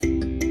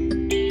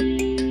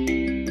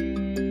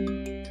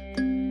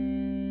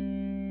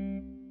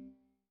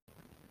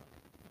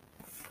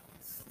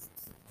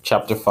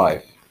Chapter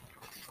 5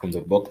 from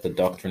the book The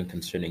Doctrine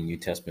Concerning New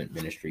Testament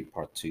Ministry,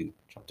 Part 2,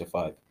 Chapter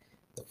 5,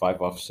 The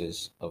Five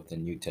Offices of the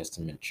New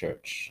Testament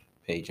Church,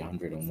 page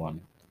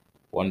 101.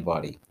 One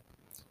body.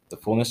 The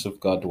fullness of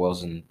God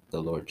dwells in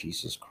the Lord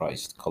Jesus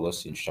Christ,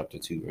 Colossians chapter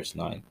 2, verse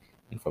 9.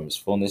 And from his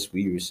fullness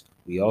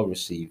we all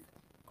receive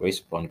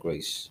grace upon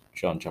grace,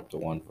 John chapter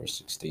 1, verse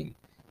 16.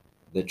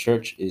 The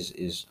church is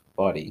his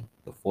body,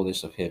 the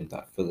fullness of him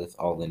that filleth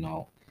all in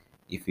all,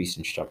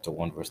 Ephesians chapter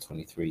 1, verse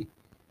 23.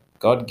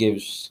 God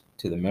gives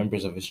to the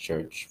members of his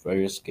church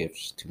various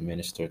gifts to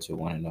minister to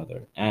one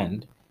another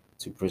and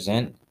to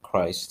present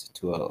Christ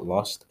to a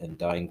lost and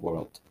dying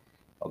world.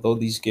 Although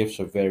these gifts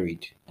are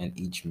varied and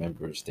each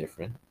member is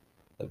different,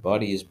 the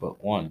body is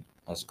but one,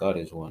 as God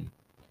is one.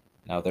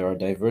 Now there are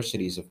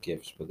diversities of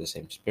gifts, but the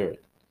same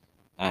Spirit,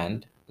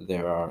 and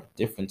there are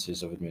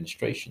differences of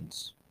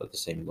administrations, but the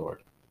same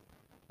Lord.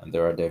 And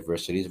there are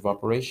diversities of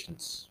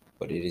operations,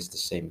 but it is the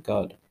same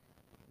God,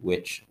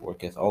 which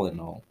worketh all in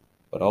all.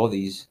 But all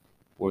these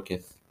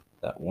worketh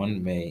that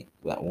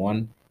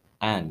one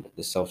and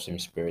the selfsame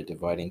Spirit,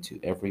 dividing to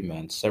every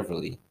man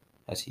severally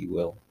as he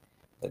will,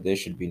 that there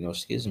should be no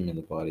schism in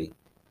the body,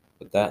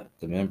 but that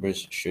the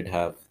members should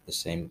have the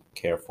same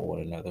care for one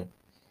another.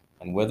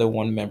 And whether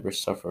one member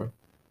suffer,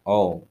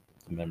 all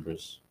the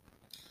members.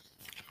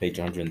 Page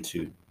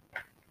 102.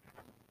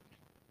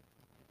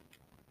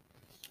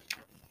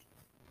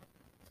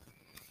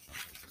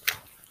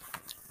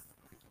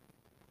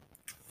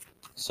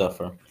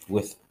 Suffer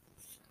with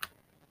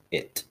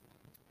it,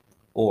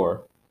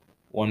 or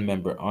one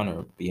member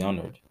be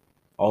honored,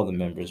 all the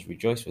members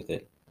rejoice with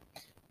it.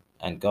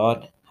 And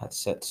God hath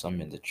set some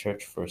in the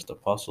church, first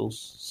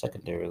apostles,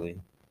 secondarily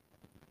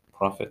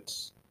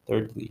prophets,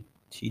 thirdly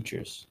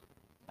teachers,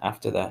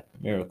 after that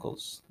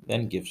miracles,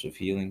 then gifts of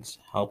healings,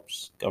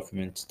 helps,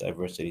 governments,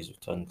 diversities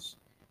of tongues.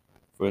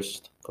 1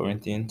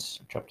 Corinthians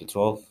chapter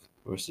 12,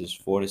 verses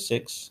 4 to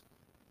 6,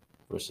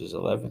 verses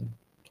 11,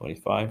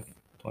 25,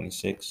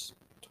 26,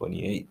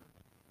 28.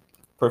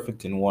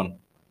 Perfect in one.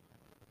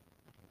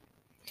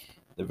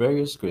 The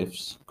various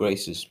gifts,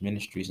 graces,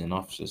 ministries, and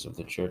offices of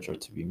the church are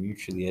to be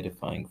mutually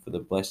edifying for the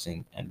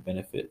blessing and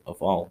benefit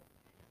of all.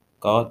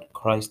 God,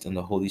 Christ, and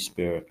the Holy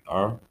Spirit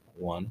are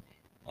one,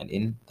 and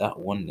in that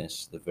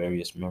oneness the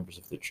various members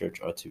of the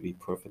church are to be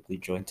perfectly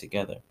joined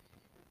together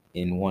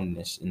in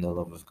oneness in the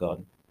love of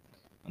God.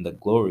 And the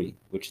glory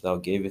which thou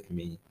gavest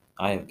me,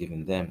 I have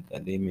given them,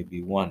 that they may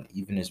be one,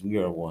 even as we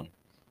are one.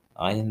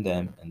 I in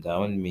them, and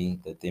thou in me,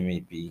 that they may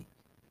be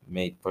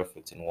made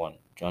perfect in one.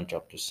 John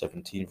chapter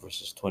 17,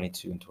 verses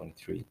 22 and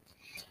 23.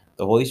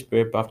 The Holy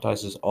Spirit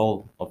baptizes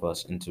all of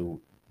us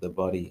into the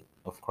body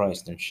of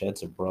Christ and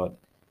sheds abroad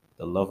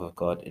the love of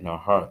God in our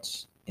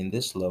hearts. In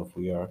this love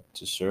we are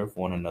to serve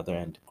one another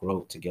and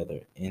grow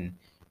together into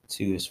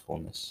his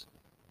fullness,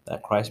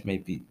 that Christ may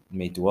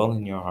dwell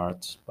in your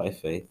hearts by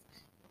faith,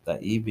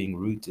 that ye being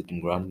rooted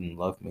and grounded in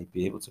love may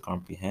be able to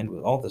comprehend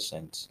with all the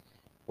saints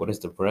what is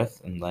the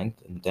breadth and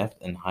length and depth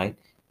and height,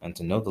 and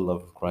to know the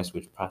love of Christ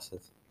which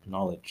passeth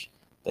knowledge,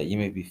 that ye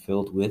may be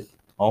filled with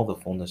all the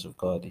fullness of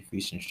God.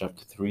 Ephesians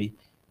chapter 3,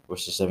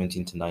 verses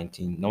 17 to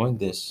 19. Knowing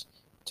this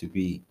to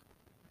be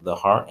the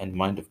heart and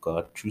mind of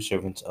God, true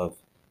servants of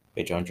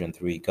page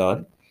 103,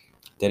 God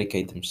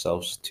dedicate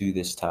themselves to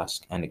this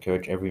task and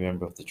encourage every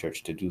member of the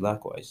church to do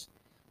likewise.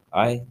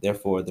 I,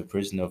 therefore, the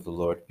prisoner of the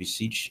Lord,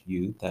 beseech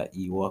you that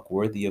ye walk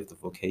worthy of the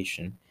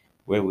vocation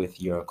wherewith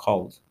ye are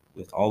called,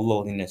 with all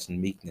lowliness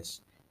and meekness,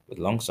 with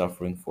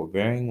longsuffering,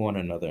 forbearing one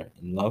another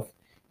in love,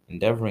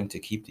 endeavoring to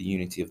keep the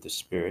unity of the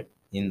Spirit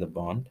in the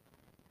bond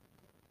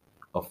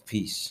of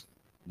peace.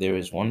 There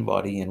is one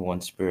body and one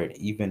Spirit,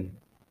 even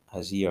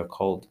as ye are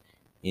called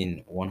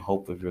in one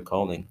hope of your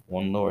calling,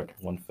 one Lord,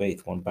 one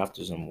faith, one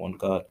baptism, one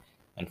God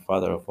and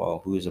Father of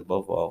all, who is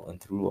above all,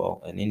 and through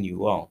all, and in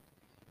you all.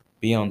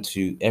 Be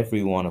unto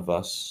every one of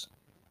us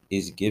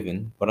is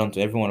given, but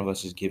unto every one of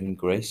us is given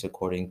grace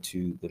according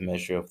to the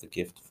measure of the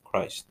gift of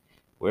Christ.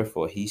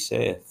 Wherefore he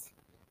saith,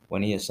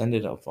 when he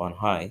ascended up on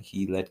high,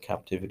 he led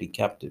captivity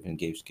captive and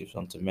gave gifts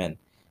unto men.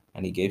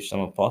 And he gave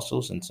some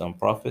apostles, and some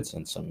prophets,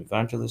 and some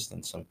evangelists,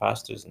 and some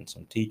pastors, and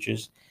some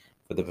teachers,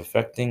 for the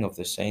perfecting of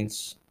the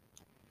saints,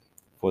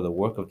 for the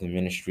work of the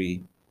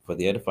ministry, for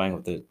the edifying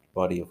of the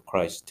body of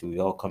Christ, till we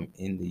all come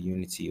in the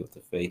unity of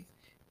the faith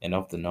and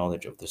of the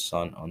knowledge of the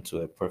Son, unto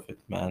a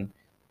perfect man,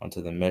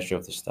 unto the measure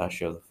of the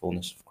stature of the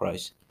fullness of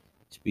Christ,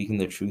 speaking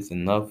the truth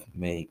in love,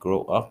 may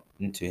grow up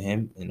into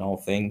him in all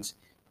things,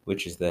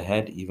 which is the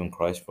head, even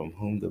Christ, from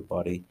whom the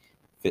body,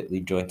 fitly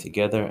joined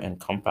together and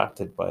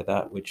compacted by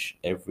that which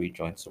every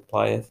joint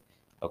supplieth,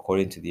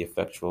 according to the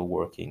effectual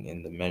working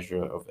in the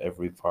measure of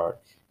every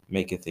part,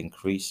 maketh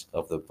increase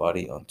of the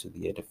body unto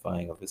the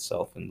edifying of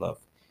itself in love.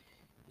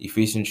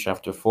 Ephesians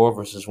chapter 4,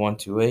 verses 1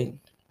 to 8,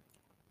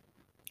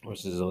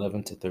 verses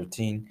 11 to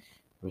 13,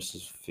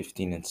 verses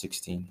 15 and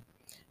 16.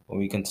 When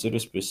we consider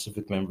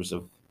specific members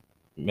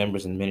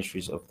and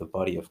ministries of the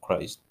body of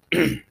Christ,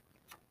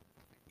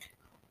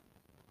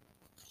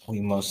 we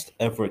must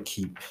ever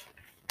keep,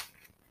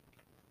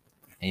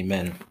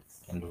 amen,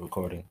 and the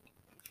recording.